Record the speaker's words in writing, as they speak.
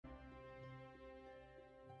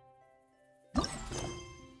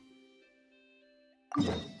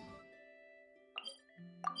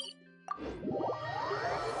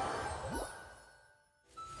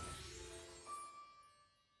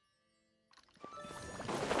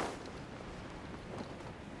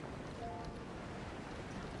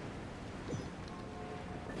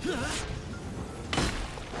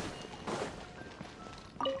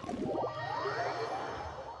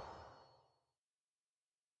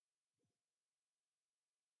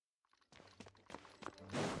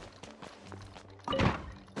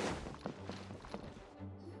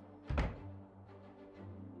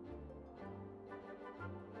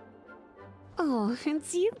Oh,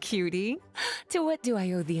 it's you, cutie. To what do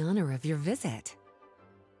I owe the honor of your visit?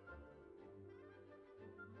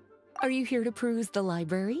 Are you here to peruse the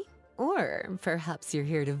library? Or perhaps you're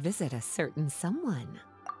here to visit a certain someone?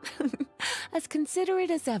 As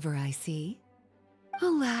considerate as ever, I see.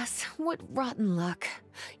 Alas, what rotten luck.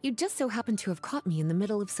 You just so happen to have caught me in the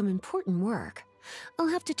middle of some important work. I'll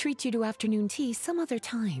have to treat you to afternoon tea some other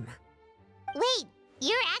time. Wait,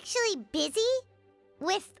 you're actually busy?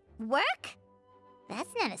 With work?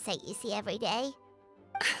 That's not a sight you see every day.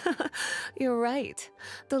 You're right.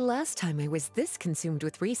 The last time I was this consumed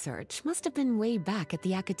with research must have been way back at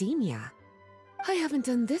the academia. I haven't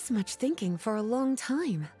done this much thinking for a long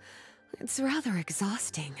time. It's rather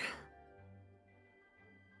exhausting.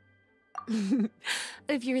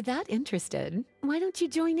 If you're that interested, why don't you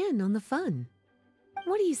join in on the fun?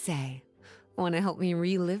 What do you say? Want to help me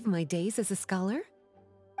relive my days as a scholar?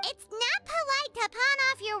 It's not polite to pawn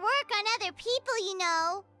off your work on other people, you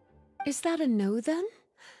know. Is that a no, then?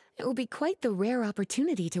 It will be quite the rare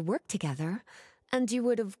opportunity to work together, and you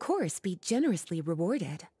would, of course, be generously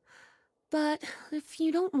rewarded. But if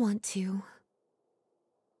you don't want to...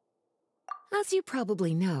 As you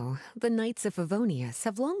probably know, the Knights of Favonius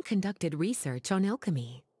have long conducted research on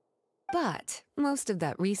alchemy. But most of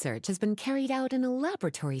that research has been carried out in a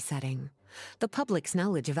laboratory setting. The public's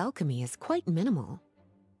knowledge of alchemy is quite minimal.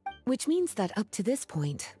 Which means that up to this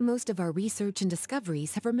point, most of our research and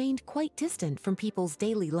discoveries have remained quite distant from people's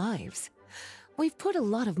daily lives. We've put a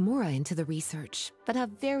lot of mora into the research, but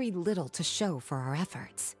have very little to show for our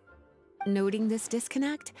efforts. Noting this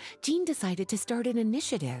disconnect, Jean decided to start an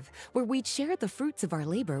initiative where we'd share the fruits of our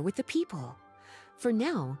labor with the people. For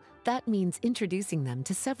now, that means introducing them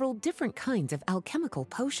to several different kinds of alchemical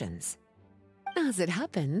potions. As it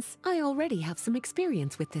happens, I already have some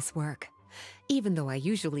experience with this work. Even though I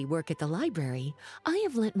usually work at the library, I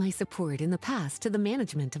have lent my support in the past to the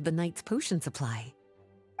management of the Knight's potion supply.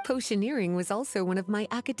 Potioneering was also one of my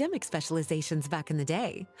academic specializations back in the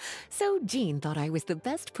day, so Jean thought I was the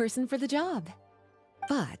best person for the job.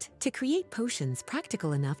 But to create potions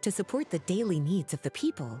practical enough to support the daily needs of the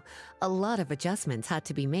people, a lot of adjustments had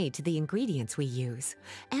to be made to the ingredients we use,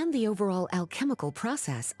 and the overall alchemical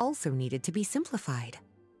process also needed to be simplified.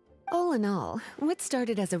 All in all, what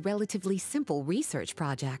started as a relatively simple research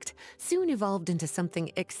project soon evolved into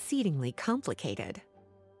something exceedingly complicated.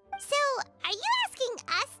 So, are you asking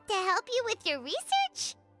us to help you with your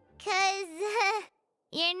research? 'Cause,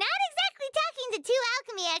 you're not exactly talking to two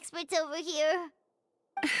alchemy experts over here.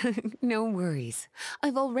 No worries.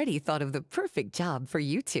 I've already thought of the perfect job for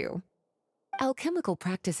you two. Alchemical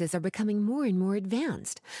practices are becoming more and more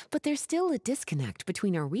advanced, but there's still a disconnect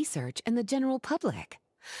between our research and the general public.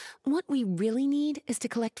 What we really need is to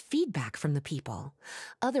collect feedback from the people.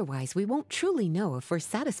 Otherwise, we won't truly know if we're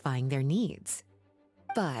satisfying their needs.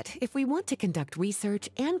 But if we want to conduct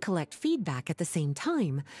research and collect feedback at the same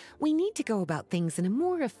time, we need to go about things in a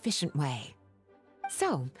more efficient way.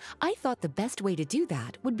 So, I thought the best way to do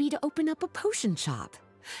that would be to open up a potion shop.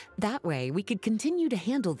 That way, we could continue to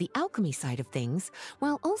handle the alchemy side of things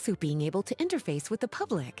while also being able to interface with the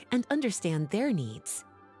public and understand their needs.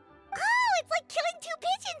 Oh, it's like killing two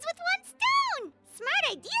pigeons with one stone!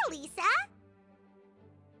 Smart idea, Lisa!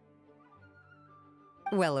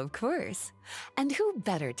 Well, of course. And who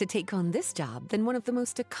better to take on this job than one of the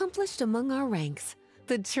most accomplished among our ranks,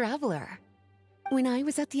 the Traveler? When I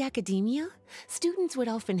was at the academia, students would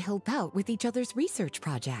often help out with each other's research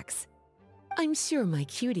projects. I'm sure my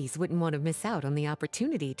cuties wouldn't want to miss out on the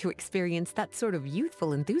opportunity to experience that sort of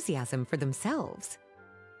youthful enthusiasm for themselves.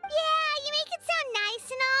 Yeah, you make it sound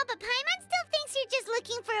nice and all, but Paimon still thinks you're just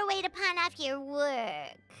looking for a way to pawn off your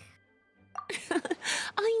work.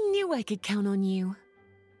 I knew I could count on you.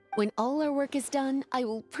 When all our work is done, I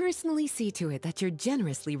will personally see to it that you're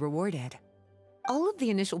generously rewarded. All of the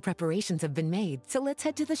initial preparations have been made, so let's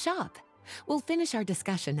head to the shop. We'll finish our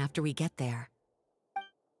discussion after we get there.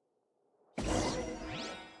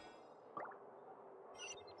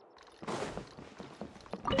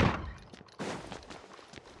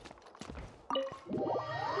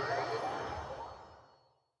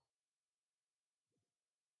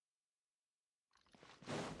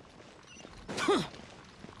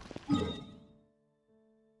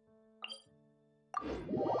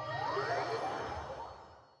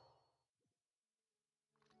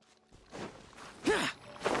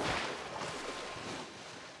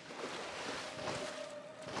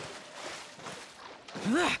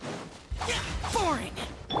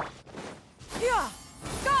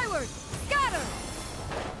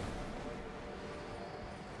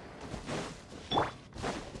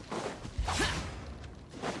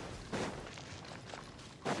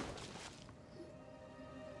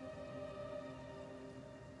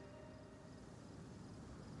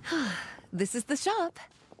 this is the shop.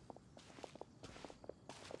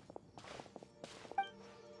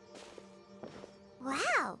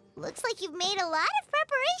 Wow, looks like you've made a lot of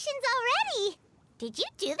preparations already. Did you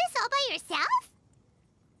do this all by yourself?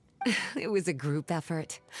 It was a group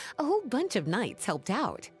effort. A whole bunch of knights helped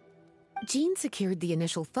out. Jean secured the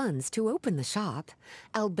initial funds to open the shop.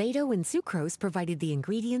 Beidou and Sucrose provided the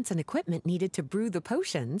ingredients and equipment needed to brew the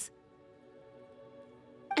potions.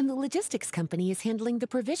 And the logistics company is handling the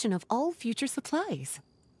provision of all future supplies.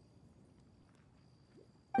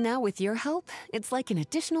 Now with your help, it's like an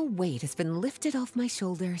additional weight has been lifted off my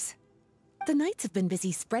shoulders. The knights have been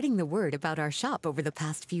busy spreading the word about our shop over the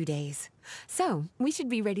past few days. So, we should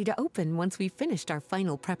be ready to open once we've finished our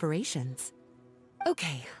final preparations.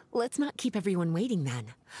 Okay, let's not keep everyone waiting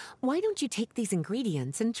then. Why don't you take these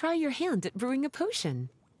ingredients and try your hand at brewing a potion?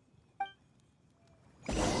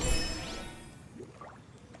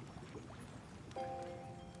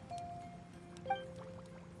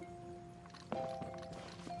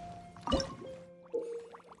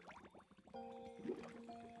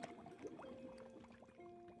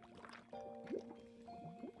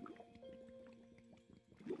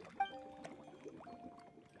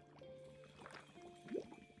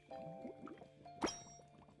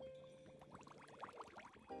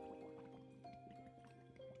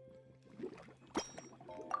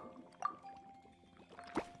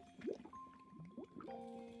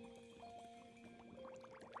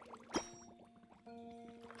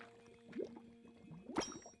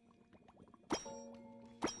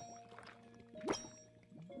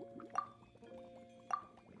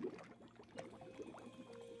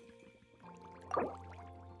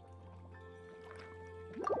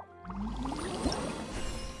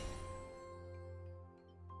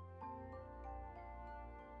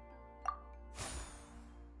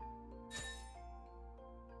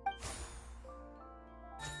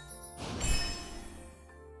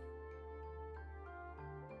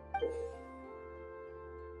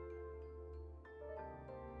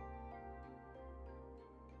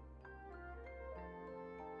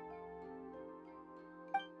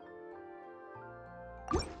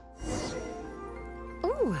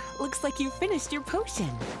 Ooh, looks like you finished your potion.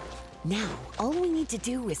 Now, all we need to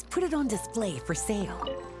do is put it on display for sale.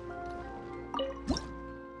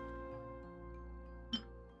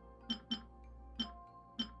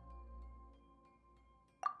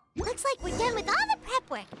 Looks like we're done with all the prep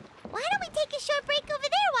work. Why don't we take a short break over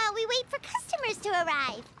there while we wait for customers to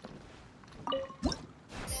arrive?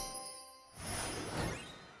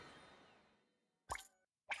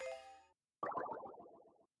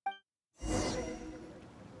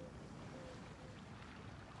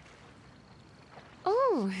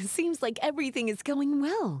 Oh, seems like everything is going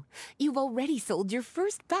well. You've already sold your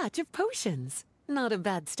first batch of potions. Not a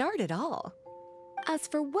bad start at all. As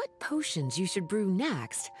for what potions you should brew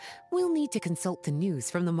next, we'll need to consult the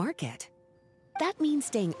news from the market. That means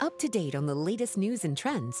staying up to date on the latest news and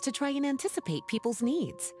trends to try and anticipate people's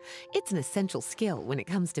needs. It's an essential skill when it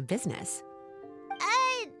comes to business.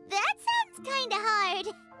 That sounds kinda hard.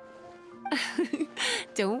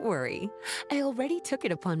 Don't worry. I already took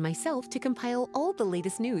it upon myself to compile all the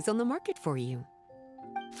latest news on the market for you.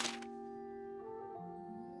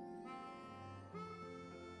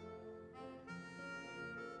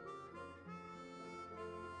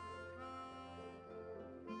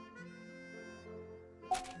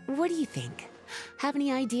 What do you think? Have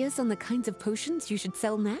any ideas on the kinds of potions you should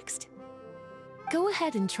sell next? Go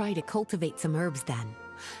ahead and try to cultivate some herbs then.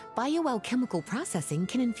 Bioalchemical processing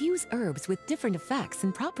can infuse herbs with different effects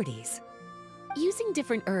and properties. Using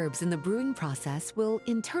different herbs in the brewing process will,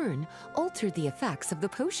 in turn, alter the effects of the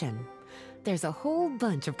potion. There's a whole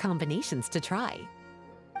bunch of combinations to try.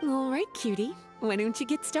 All right, cutie, why don't you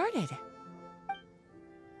get started?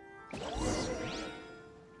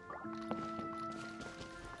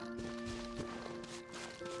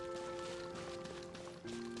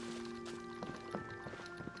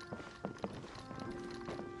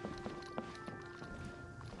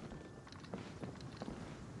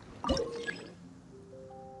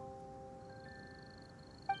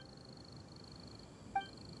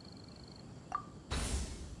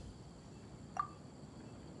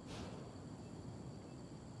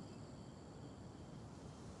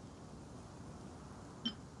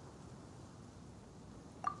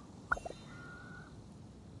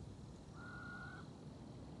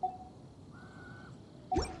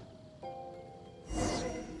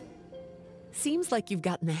 Seems like you've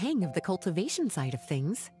gotten the hang of the cultivation side of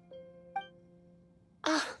things.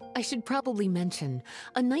 I should probably mention,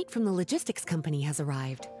 a knight from the logistics company has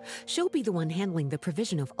arrived. She'll be the one handling the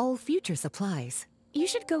provision of all future supplies. You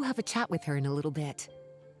should go have a chat with her in a little bit.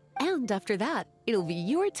 And after that, it'll be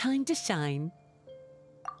your time to shine.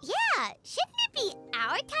 Yeah, shouldn't it be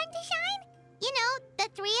our time to shine? You know, the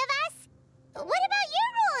three of us? What about your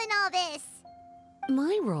role in all this?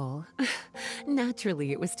 My role?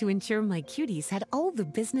 Naturally, it was to ensure my cuties had all the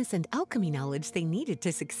business and alchemy knowledge they needed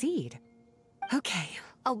to succeed. Okay,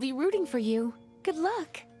 I'll be rooting for you. Good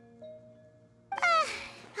luck.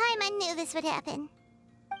 I knew this would happen.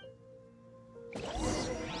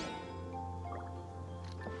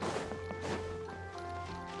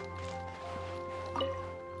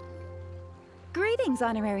 Greetings,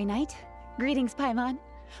 Honorary Knight. Greetings, Paimon.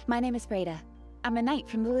 My name is Freda. I'm a knight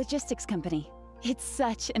from the logistics company. It's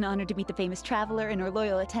such an honor to meet the famous traveler and her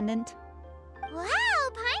loyal attendant. Wow,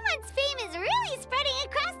 Paimon's fame is really spreading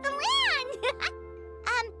across the land!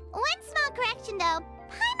 One small correction though.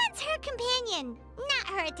 Paimon's her companion, not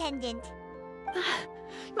her attendant.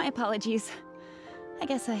 My apologies. I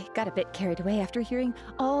guess I got a bit carried away after hearing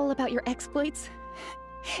all about your exploits.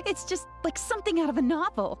 It's just like something out of a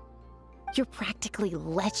novel. You're practically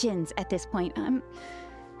legends at this point. I'm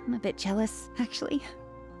a bit jealous, actually.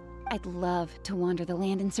 I'd love to wander the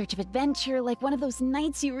land in search of adventure like one of those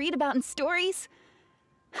knights you read about in stories.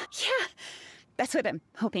 Yeah, that's what I'm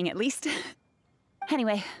hoping at least.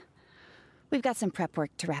 Anyway, we've got some prep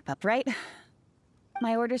work to wrap up, right?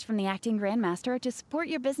 My orders from the acting Grandmaster are to support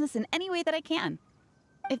your business in any way that I can.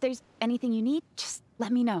 If there's anything you need, just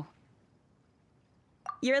let me know.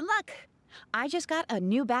 You're in luck. I just got a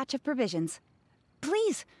new batch of provisions.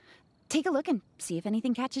 Please, take a look and see if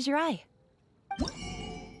anything catches your eye.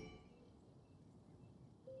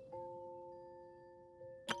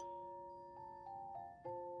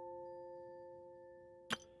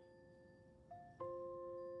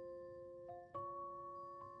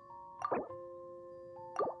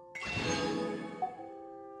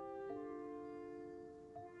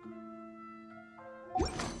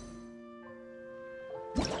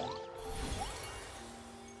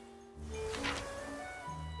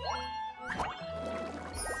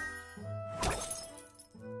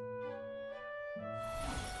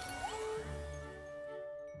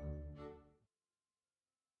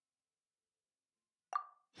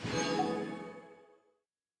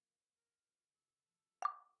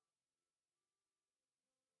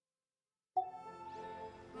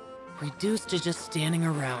 Reduced to just standing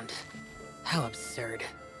around. How absurd.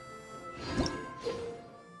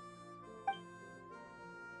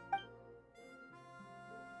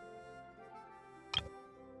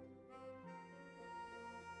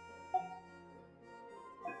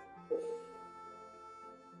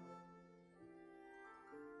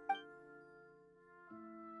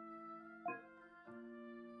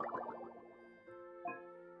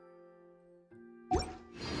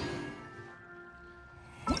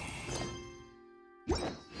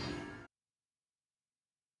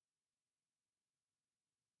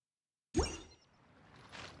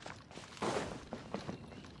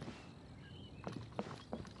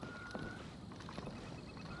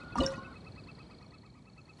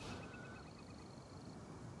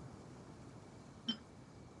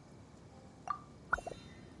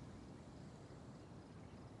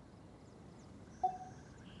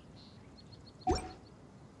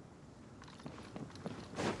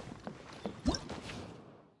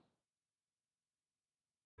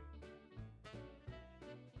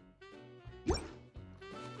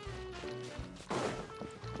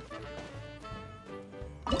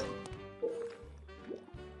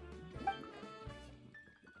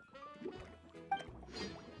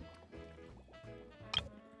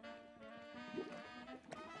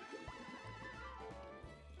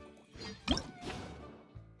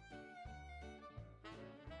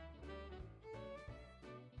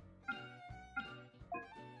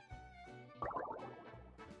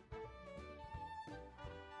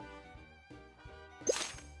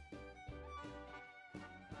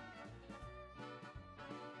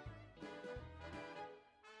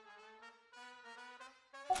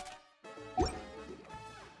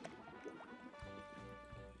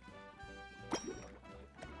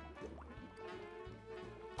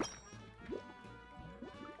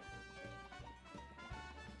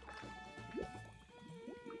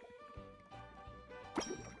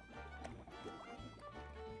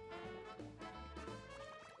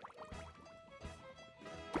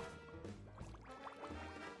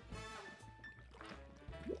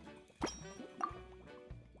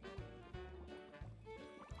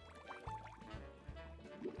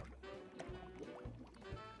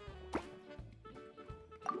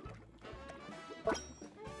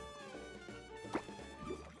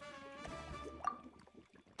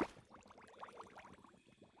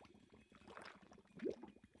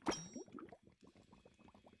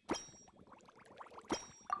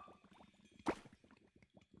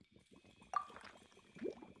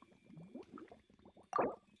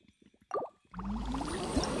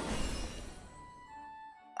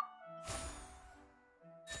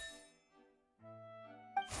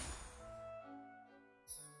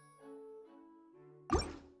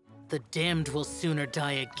 The damned will sooner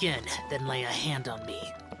die again than lay a hand on me.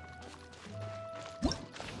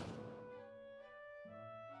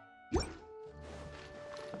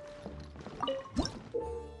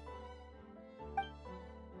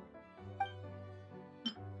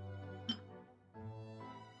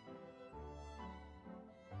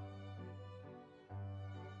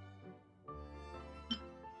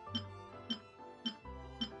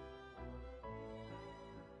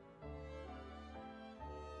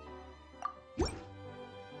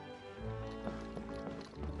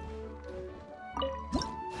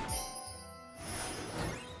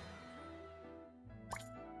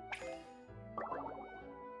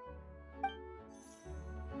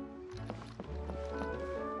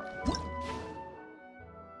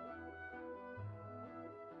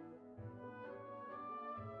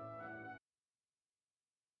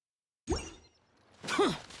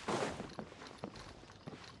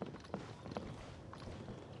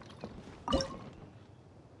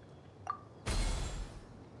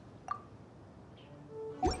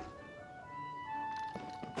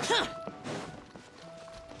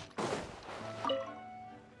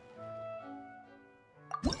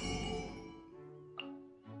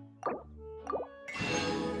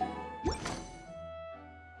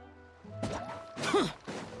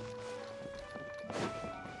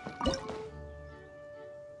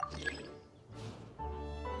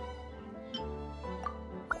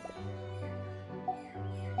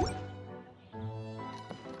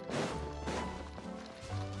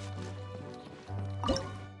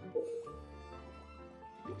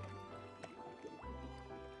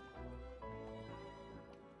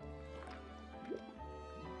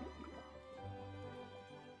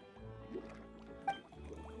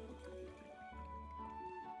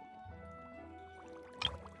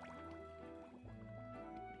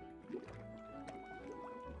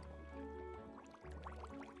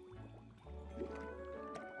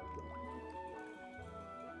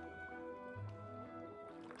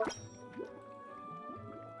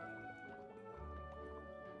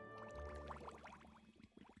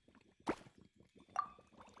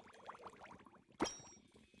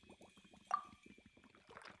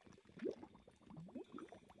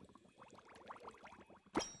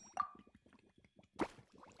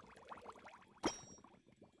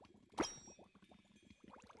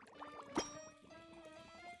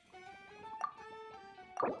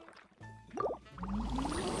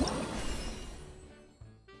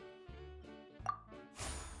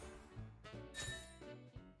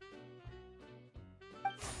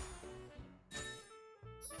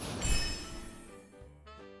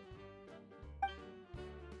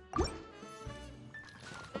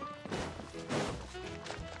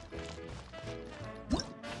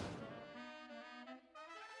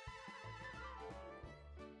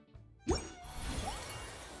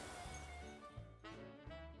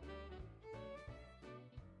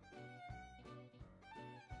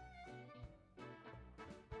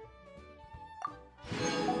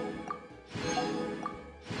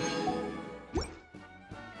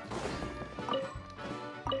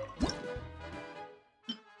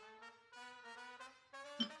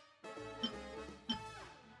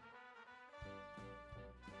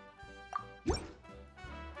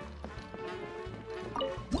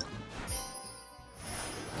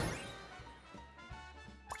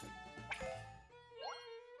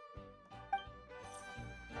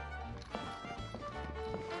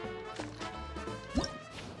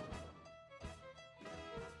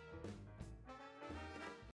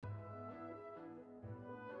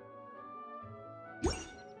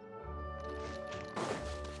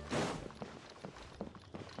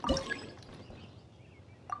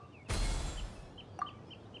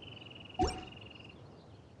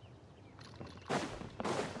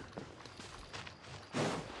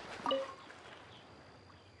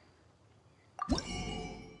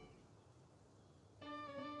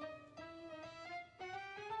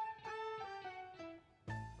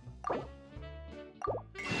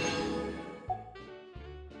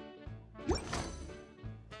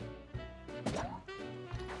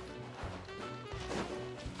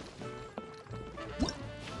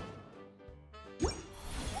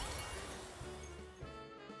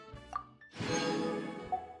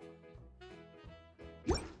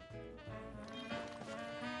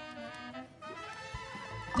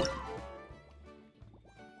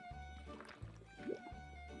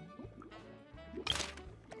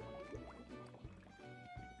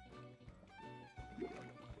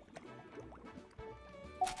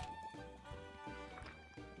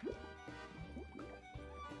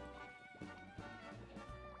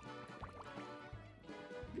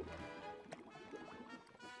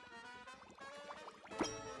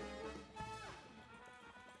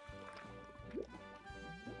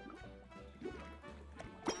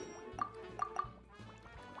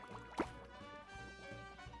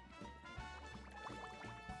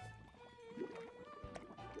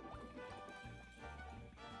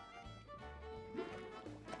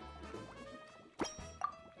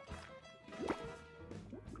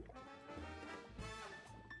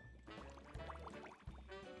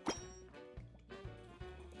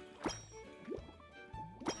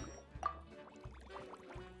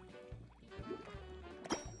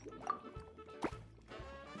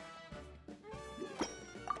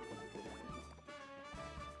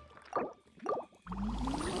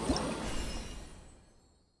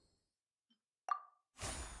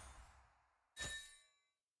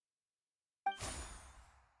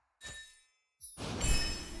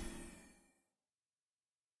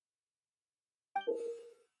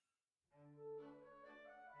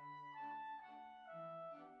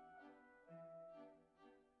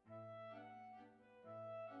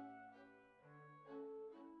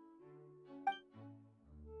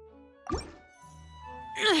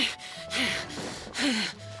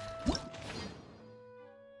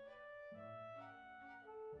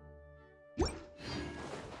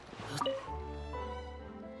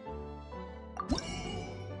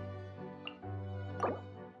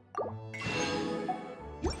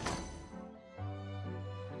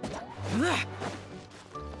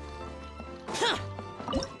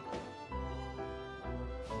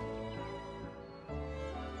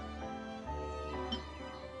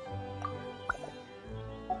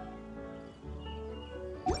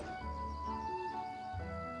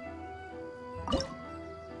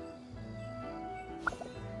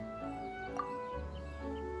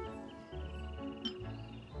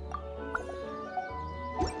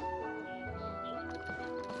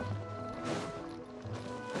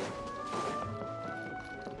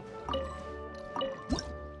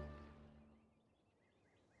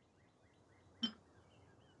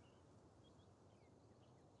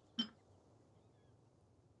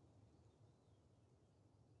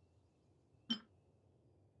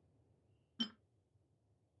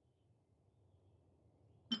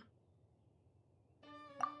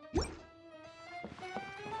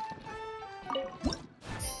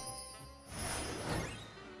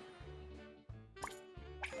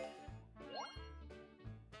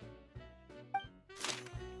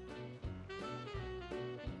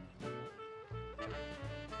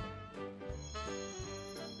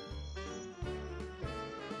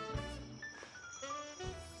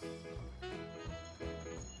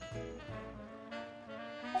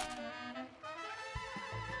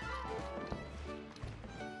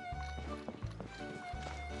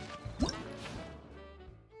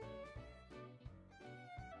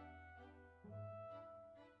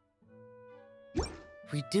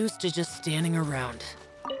 Reduced to just standing around.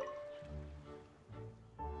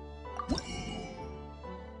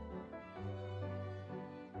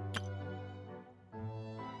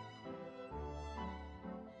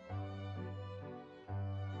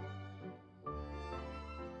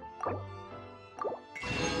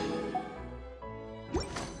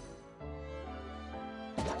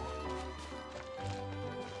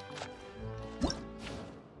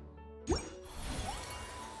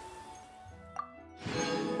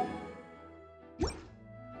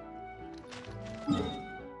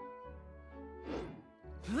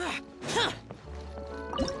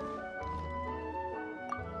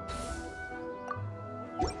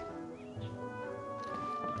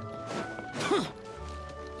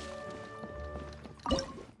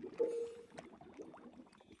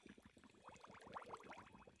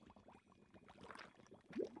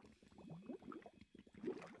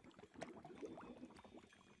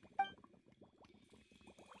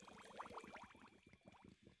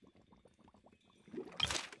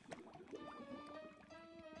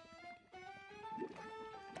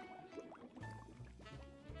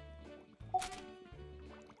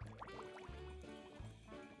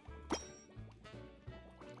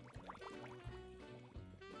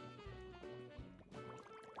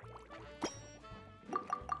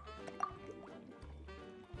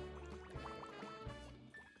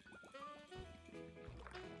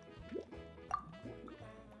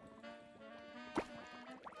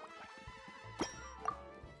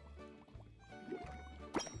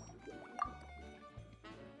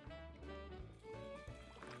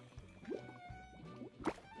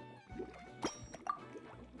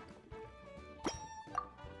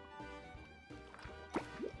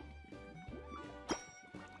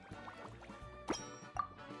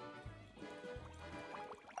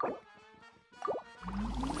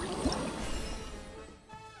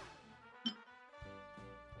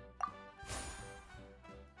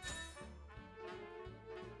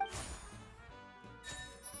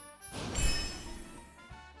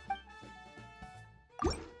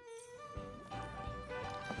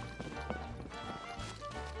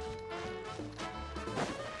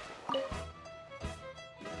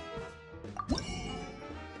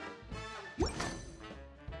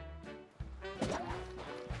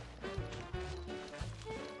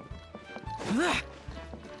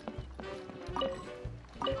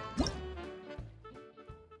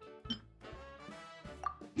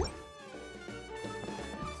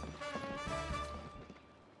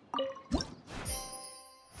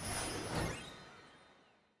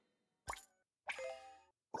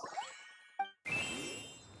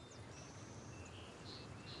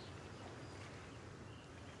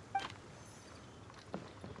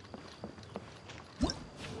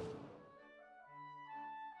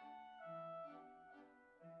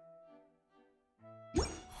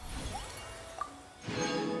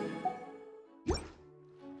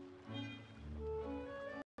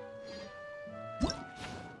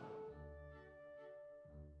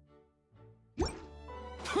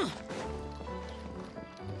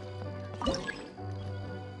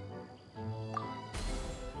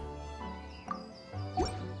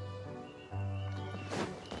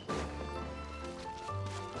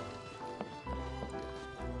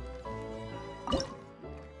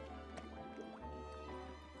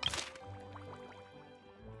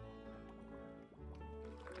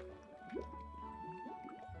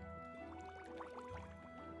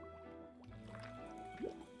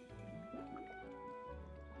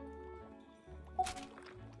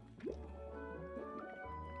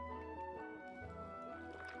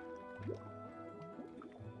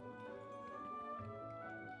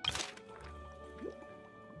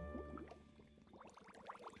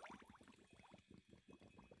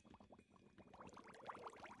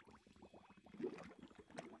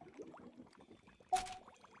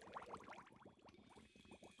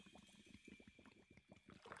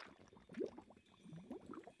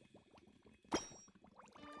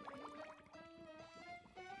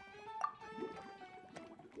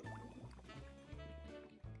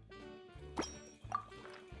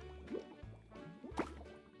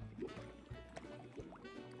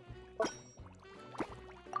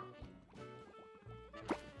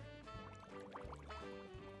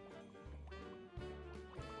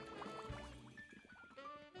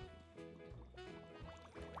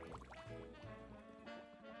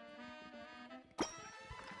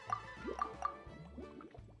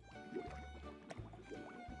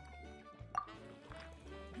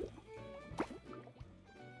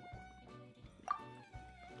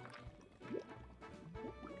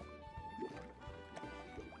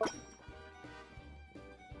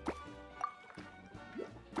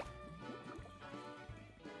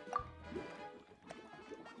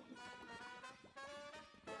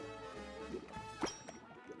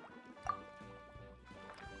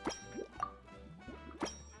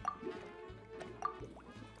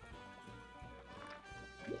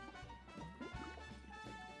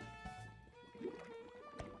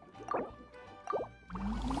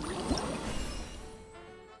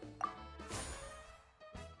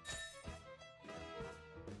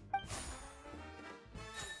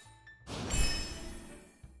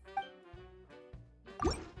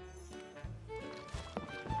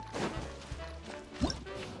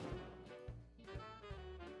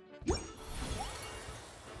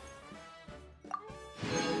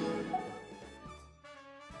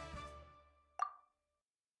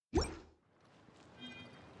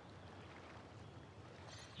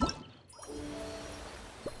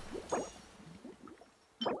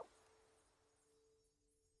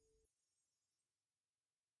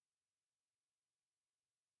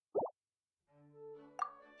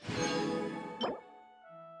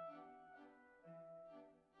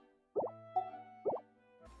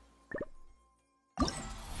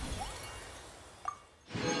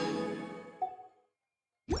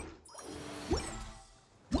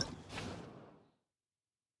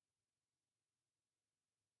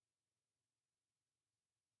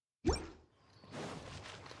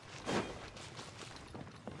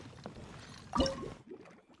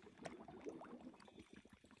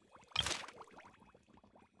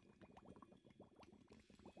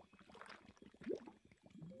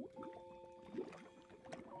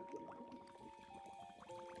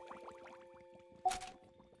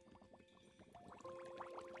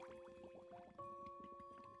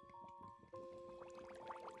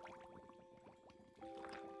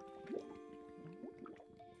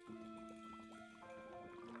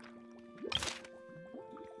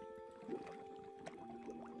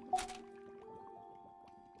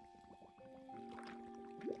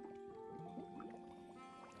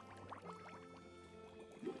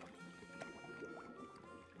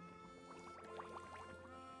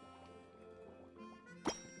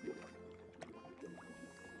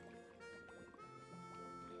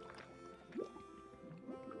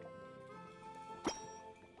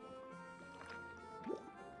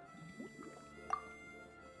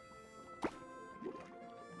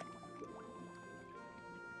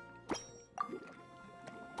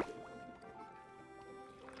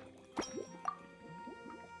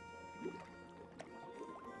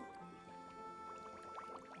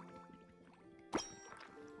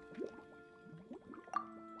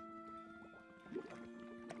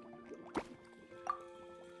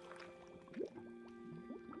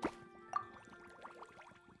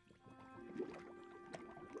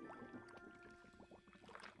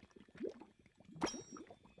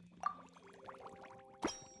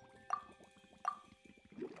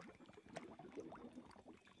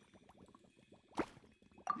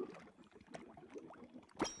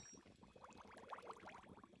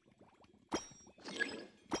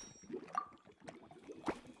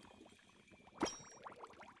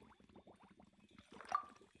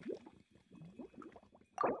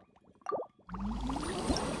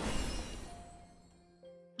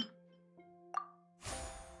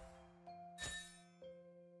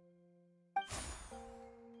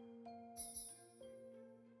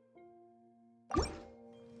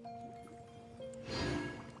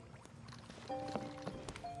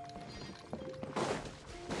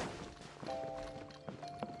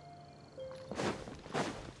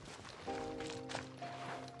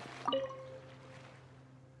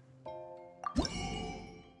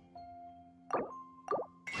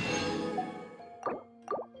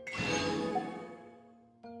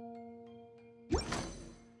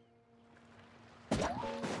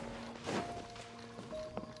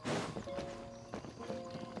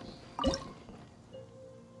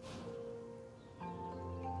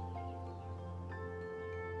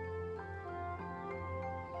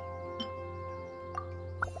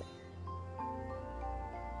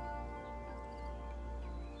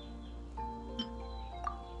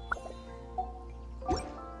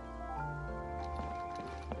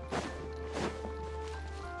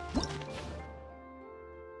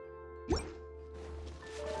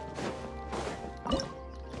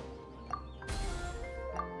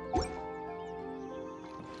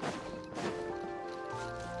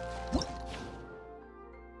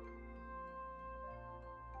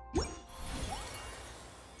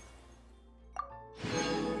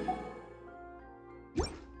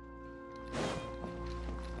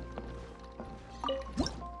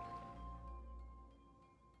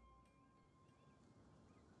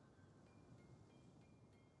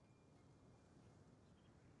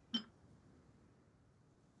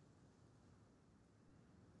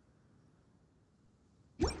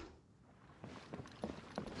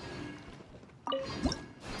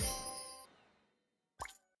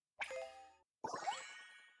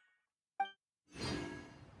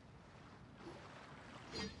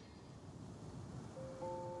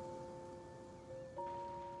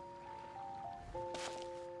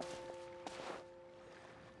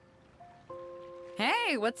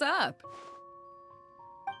 Hey, what's up?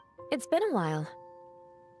 It's been a while.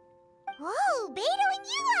 Whoa, Beidou and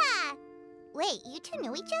Eula! Wait, you two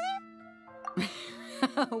knew each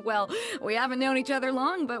other? Well, we haven't known each other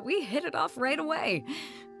long, but we hit it off right away.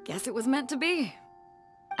 Guess it was meant to be.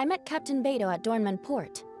 I met Captain Beidou at Dornman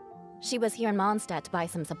Port. She was here in Mondstadt to buy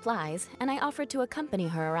some supplies, and I offered to accompany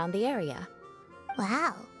her around the area.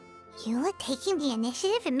 Wow. Eula taking the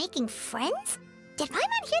initiative and making friends? Did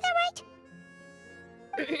Paimon hear that right?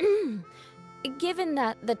 Given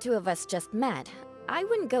that the two of us just met, I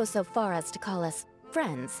wouldn't go so far as to call us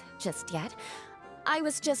friends just yet. I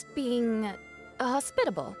was just being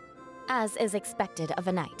hospitable, as is expected of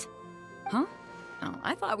a knight. Huh? Oh,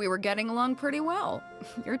 I thought we were getting along pretty well.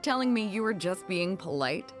 You're telling me you were just being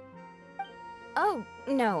polite? Oh,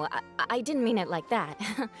 no, I didn't mean it like that.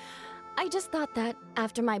 I just thought that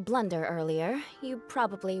after my blunder earlier, you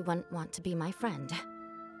probably wouldn't want to be my friend.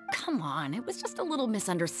 Come on, it was just a little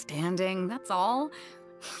misunderstanding, that's all.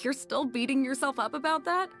 You're still beating yourself up about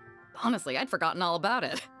that? Honestly, I'd forgotten all about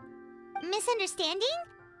it. Misunderstanding?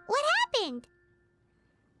 What happened?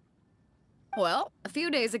 Well, a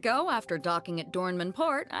few days ago, after docking at Dornman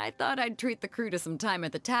Port, I thought I'd treat the crew to some time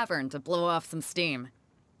at the tavern to blow off some steam.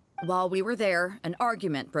 While we were there, an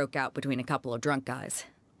argument broke out between a couple of drunk guys.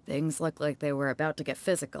 Things looked like they were about to get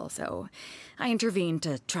physical, so I intervened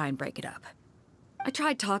to try and break it up. I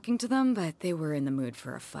tried talking to them, but they were in the mood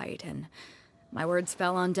for a fight, and my words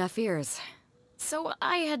fell on deaf ears. So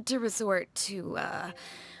I had to resort to, a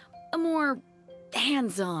more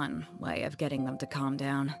hands-on way of getting them to calm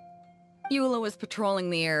down. Eula was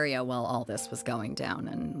patrolling the area while all this was going down,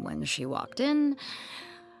 and when she walked in,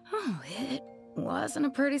 oh, it wasn't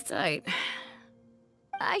a pretty sight.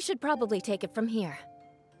 I should probably take it from here.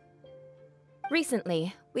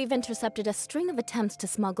 Recently, we've intercepted a string of attempts to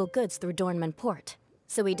smuggle goods through Dornman Port,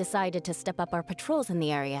 so we decided to step up our patrols in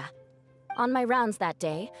the area. On my rounds that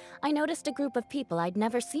day, I noticed a group of people I'd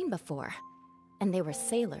never seen before, and they were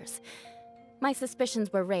sailors. My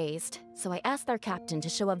suspicions were raised, so I asked their captain to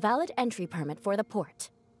show a valid entry permit for the port.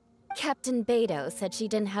 Captain Beidou said she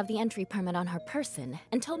didn't have the entry permit on her person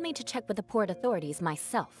and told me to check with the port authorities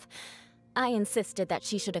myself. I insisted that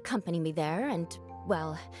she should accompany me there and,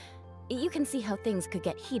 well, you can see how things could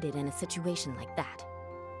get heated in a situation like that.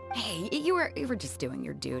 Hey, you were just doing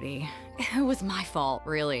your duty. It was my fault,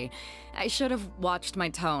 really. I should have watched my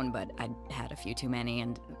tone, but I'd had a few too many,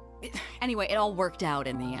 and anyway, it all worked out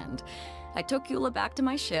in the end. I took Eula back to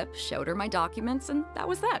my ship, showed her my documents, and that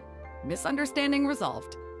was that. Misunderstanding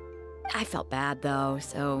resolved. I felt bad, though,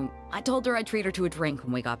 so I told her I'd treat her to a drink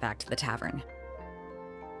when we got back to the tavern.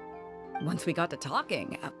 Once we got to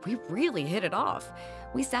talking, we really hit it off.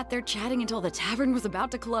 We sat there chatting until the tavern was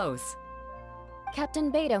about to close.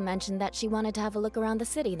 Captain Beidou mentioned that she wanted to have a look around the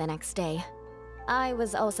city the next day. I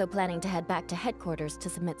was also planning to head back to headquarters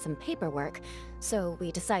to submit some paperwork, so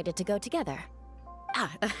we decided to go together.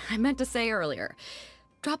 I meant to say earlier,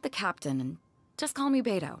 drop the captain and just call me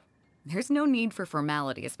Beidou. There's no need for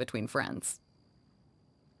formalities between friends.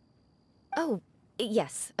 Oh,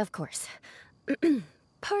 yes, of course.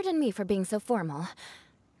 Pardon me for being so formal.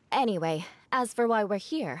 Anyway, as for why we're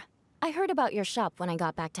here, I heard about your shop when I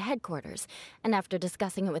got back to headquarters, and after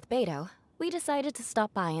discussing it with Beidou, we decided to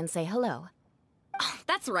stop by and say hello. Oh,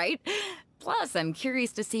 that's right. Plus, I'm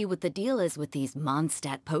curious to see what the deal is with these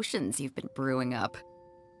Mondstadt potions you've been brewing up.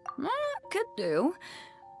 Could do.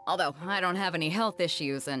 Although, I don't have any health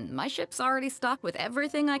issues, and my ship's already stocked with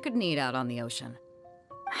everything I could need out on the ocean.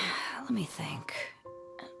 Let me think.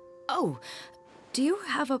 Oh, do you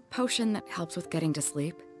have a potion that helps with getting to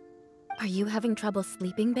sleep? Are you having trouble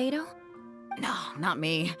sleeping, Beidou? No, not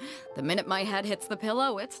me. The minute my head hits the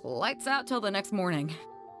pillow, it's lights out till the next morning.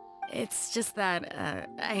 It's just that,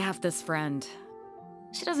 I have this friend.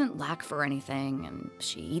 She doesn't lack for anything, and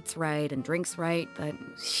she eats right and drinks right, but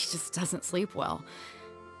she just doesn't sleep well.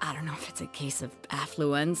 I don't know if it's a case of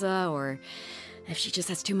affluenza, or if she just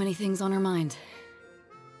has too many things on her mind.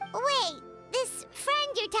 Wait, this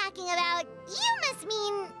friend you're talking about, you must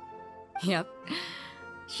mean... Yep.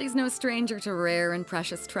 She's no stranger to rare and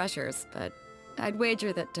precious treasures, but I'd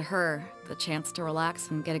wager that to her, the chance to relax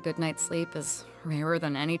and get a good night's sleep is rarer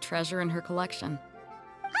than any treasure in her collection.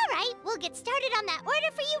 All right, we'll get started on that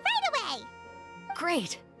order for you right away.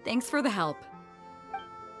 Great! Thanks for the help.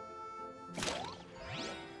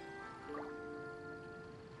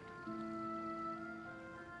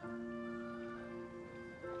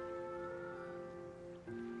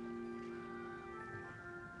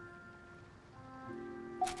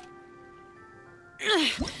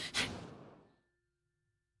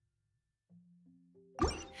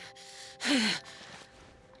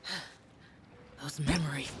 Those memories.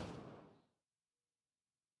 sorry.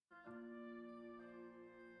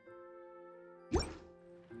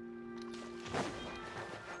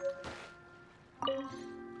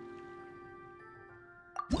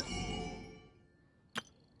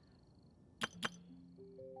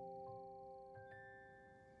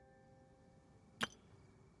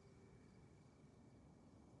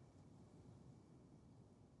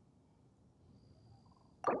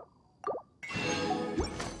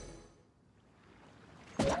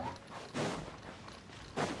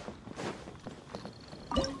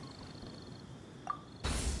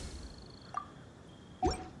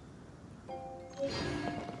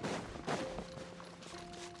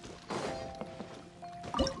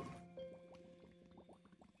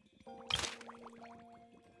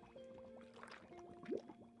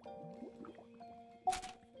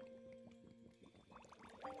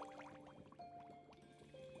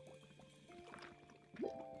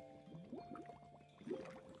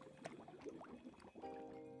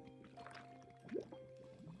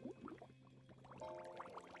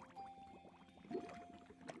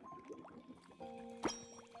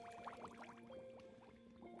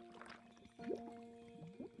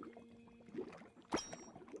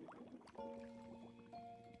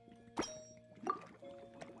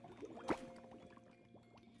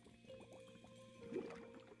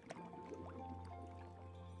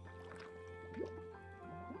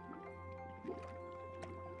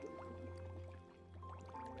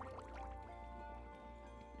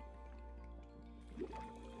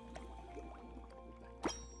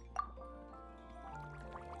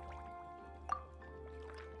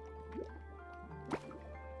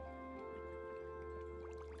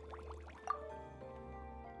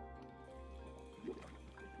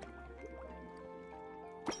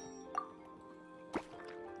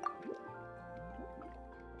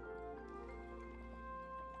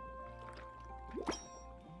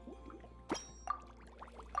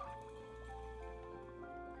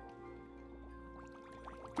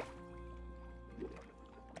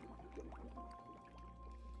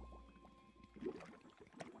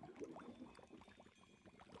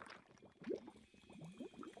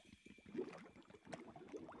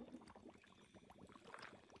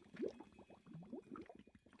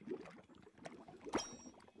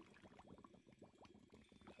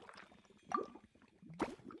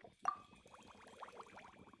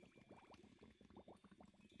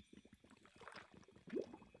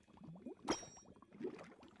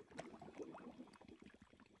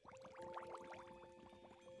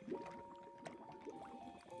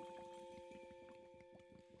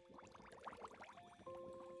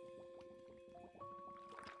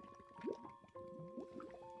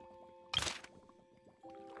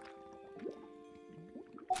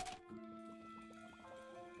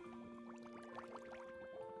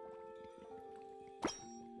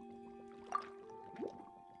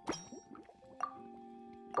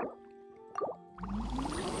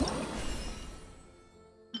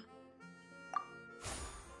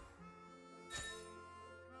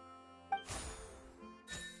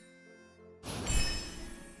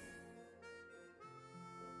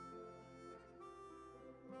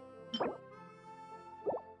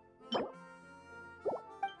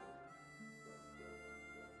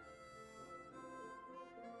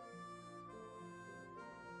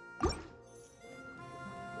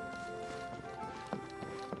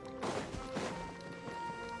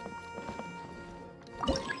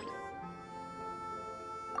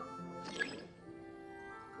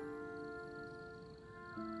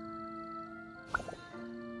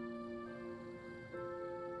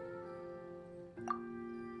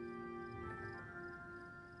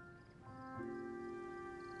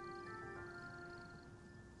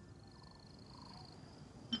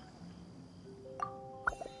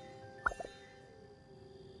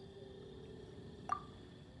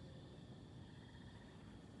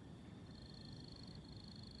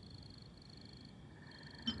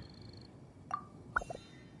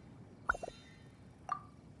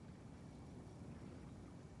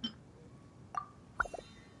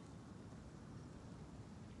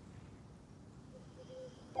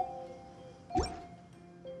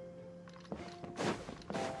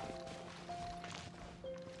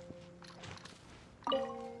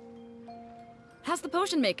 How's the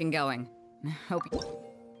potion making going? Hope you...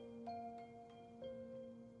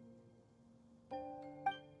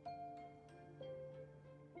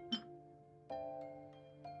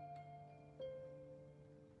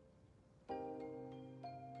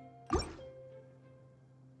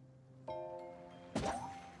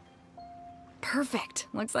 Perfect.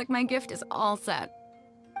 Looks like my gift is all set.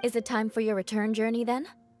 Is it time for your return journey then?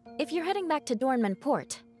 If you're heading back to Dornman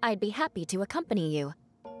Port, I'd be happy to accompany you.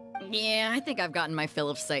 Yeah, I think I've gotten my fill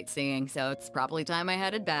of sightseeing, so it's probably time I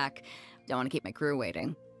headed back. Don't want to keep my crew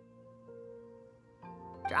waiting.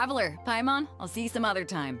 Traveler, Paimon, I'll see you some other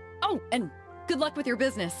time. Oh, and good luck with your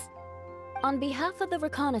business. On behalf of the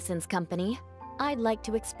Reconnaissance Company, I'd like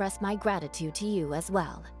to express my gratitude to you as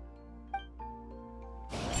well.